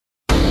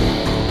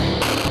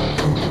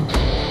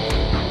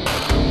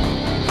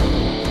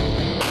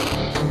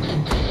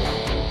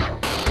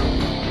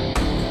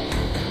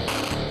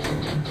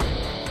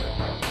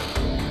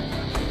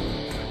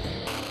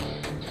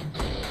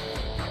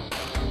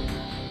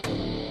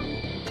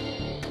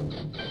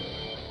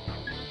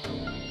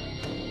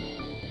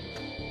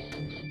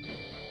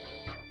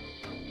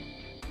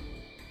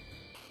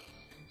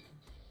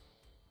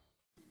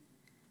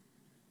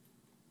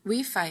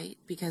We fight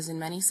because in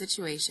many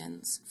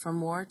situations,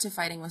 from war to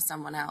fighting with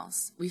someone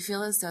else, we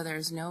feel as though there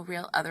is no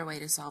real other way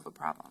to solve a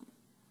problem.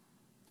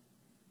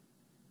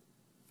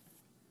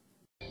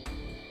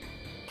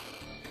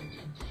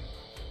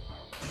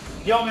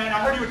 Yo, man,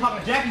 I heard you were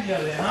talking to Jackie the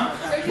other day, huh?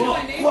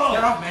 Whoa.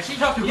 Get off, man. She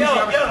talked to Yo,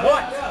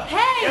 what?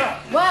 Hey! Yo.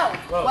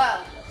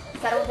 Whoa.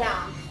 Settle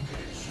down.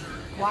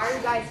 Why are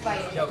you guys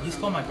fighting? Yo, you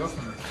stole my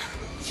girlfriend.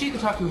 She can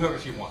talk to whoever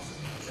she wants.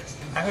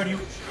 I heard you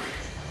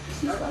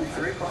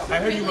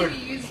were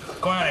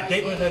going on a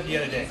date with her the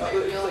other day.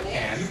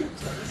 And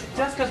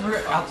just because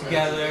we're out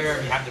together,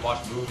 we happen to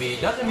watch a movie,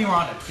 doesn't mean we're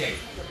on a date.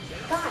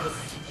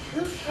 Guys,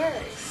 who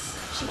cares?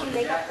 She can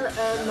make up her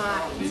own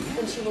mind,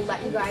 and she will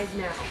let you guys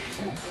know.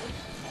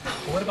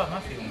 But what about my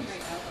feelings?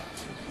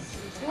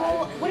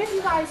 Well, what if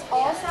you guys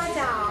all sat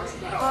down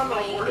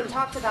calmly and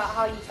talked about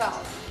how you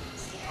felt?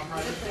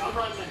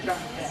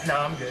 No,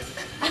 I'm good.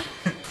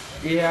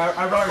 Yeah,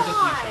 I'd rather just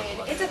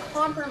Fine. It's a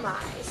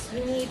compromise.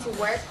 You need to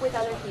work with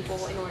other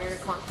people in order to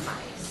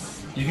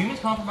compromise. Do you think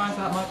it's compromise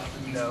that much?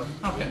 No.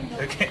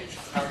 Okay.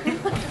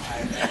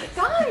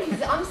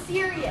 Guys, I'm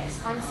serious.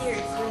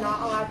 You're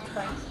not allowed to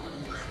fight.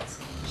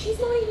 She's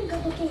not even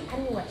good looking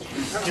anyway.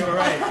 You're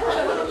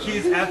right.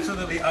 She's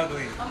absolutely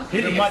ugly.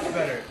 You're much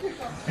better.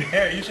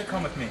 Here, you should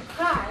come with me.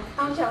 Hi,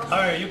 I'm Chelsea.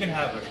 Alright, you can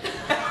have her.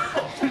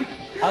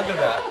 I'll do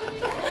that.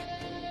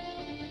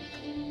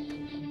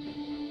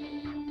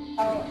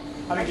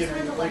 I just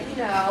wanted to let you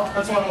know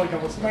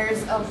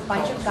there's a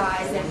bunch of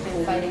guys that have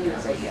been fighting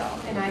over you,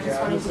 and I just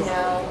wanted to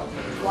know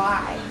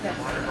why they're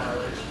fighting.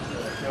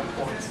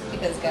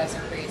 Because guys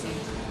are crazy.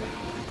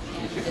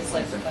 They just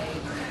like to fight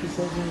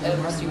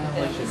over stupid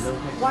things.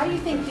 Why do you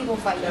think people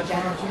fight in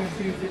general?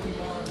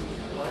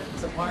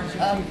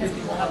 Because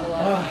people have a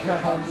lot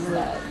of problems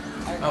that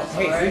are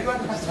Hey, I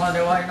just want to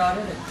know why you're not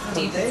in it.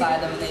 deep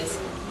inside them and they just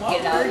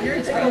get out and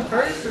just go.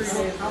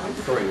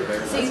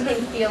 So you think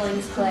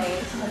feelings play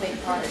a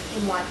big part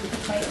in why people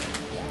fight?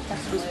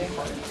 Definitely.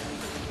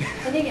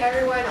 I think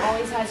everyone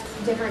always has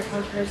different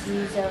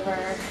controversies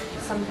over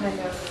some kind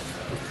of,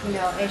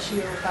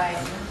 issue, but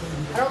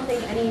I don't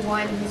think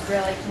anyone has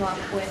really come up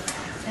with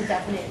a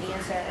definite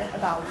answer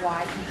about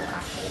why people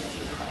actually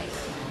fight.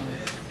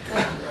 I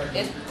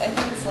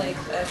think it's like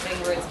a thing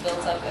where it's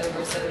built up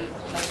over so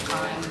much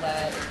time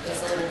that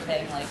it's a little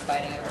thing like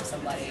fighting over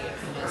somebody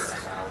can just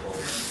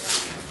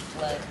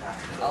let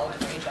all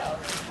the rage out.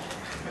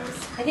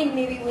 I think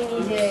maybe we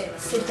need to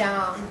sit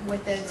down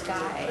with those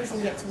guys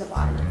and get to the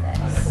bottom of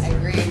this. I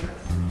agree.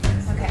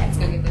 Okay. Let's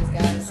go get those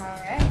guys. All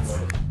right.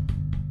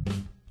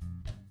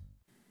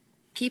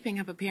 Keeping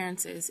up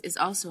appearances is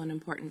also an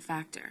important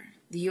factor.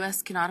 The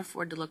U.S. cannot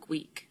afford to look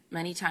weak.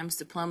 Many times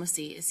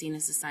diplomacy is seen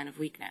as a sign of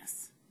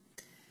weakness.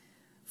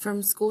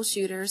 From school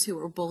shooters who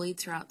were bullied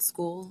throughout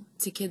school,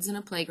 to kids in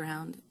a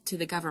playground, to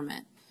the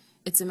government,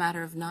 it's a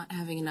matter of not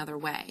having another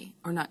way,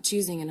 or not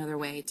choosing another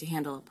way to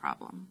handle a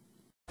problem.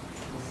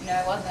 No,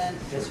 I wasn't.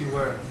 Yes, you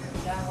were.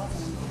 No, I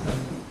wasn't.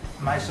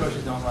 My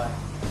sources don't lie.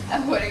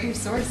 What are your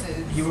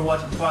sources? You were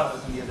watching Twilight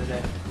with me the other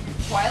day.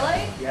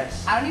 Twilight?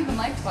 Yes. I don't even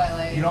like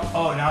Twilight. You don't?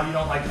 Oh, now you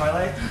don't like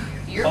Twilight?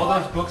 All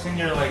those books in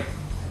your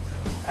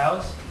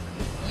house?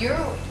 You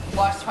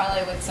watched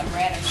Twilight with some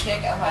random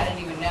chick who I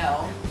didn't even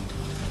know.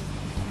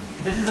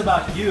 This is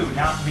about you,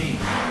 not me.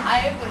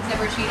 I was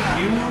never cheating on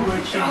you. You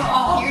were cheating.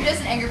 Oh, you're just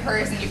an angry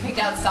person. You picked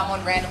out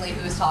someone randomly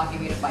who was talking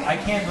to you to fight. I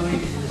can't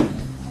believe you.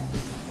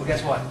 Well,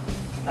 guess what?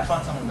 I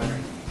found someone better.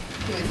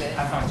 Who is it?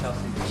 I found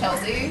Chelsea.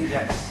 Chelsea?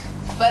 Yes.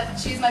 But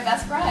she's my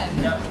best friend.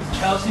 No,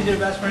 Chelsea's your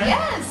best friend?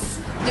 Yes.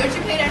 Don't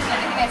you pay attention to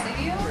anything I say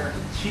to you?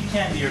 She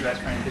can't be your best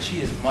friend because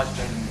she is much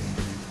better than me.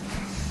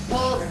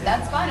 Well,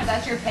 that's fine if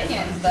that's your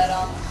opinion, but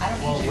I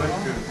don't need you. Well, we're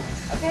through.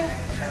 Okay.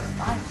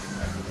 Fine.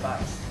 Bye.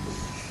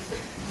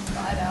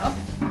 I know.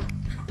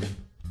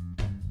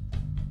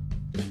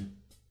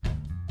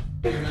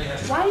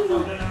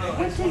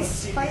 What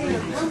does fighting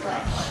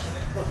accomplish?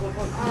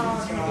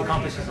 It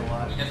accomplishes a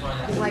lot.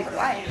 Like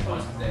what?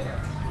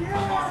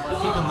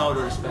 People know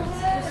to respect.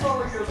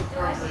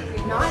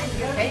 Not if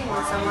you're fighting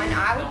with someone. I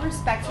would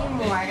respect you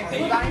more if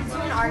you got into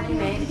an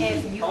argument,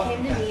 if you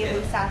came to me and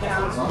we sat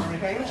down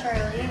very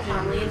maturely and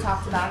calmly and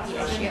talked about the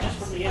issue.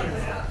 Don't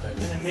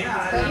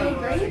you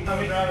agree?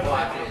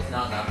 It's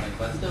not nothing,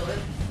 but still it.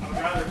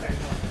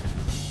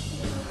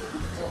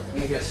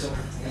 You guess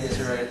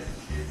you're right.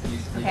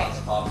 Okay,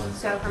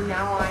 so from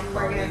now on,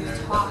 we're going to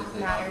talk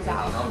matters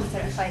out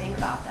instead of fighting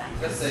about them.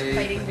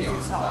 Fighting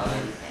doesn't solve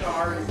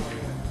anything.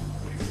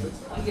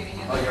 I'm giving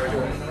you Oh, you're already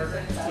doing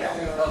it?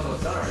 Yeah. Oh, so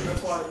it's done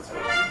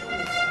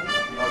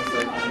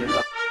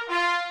already.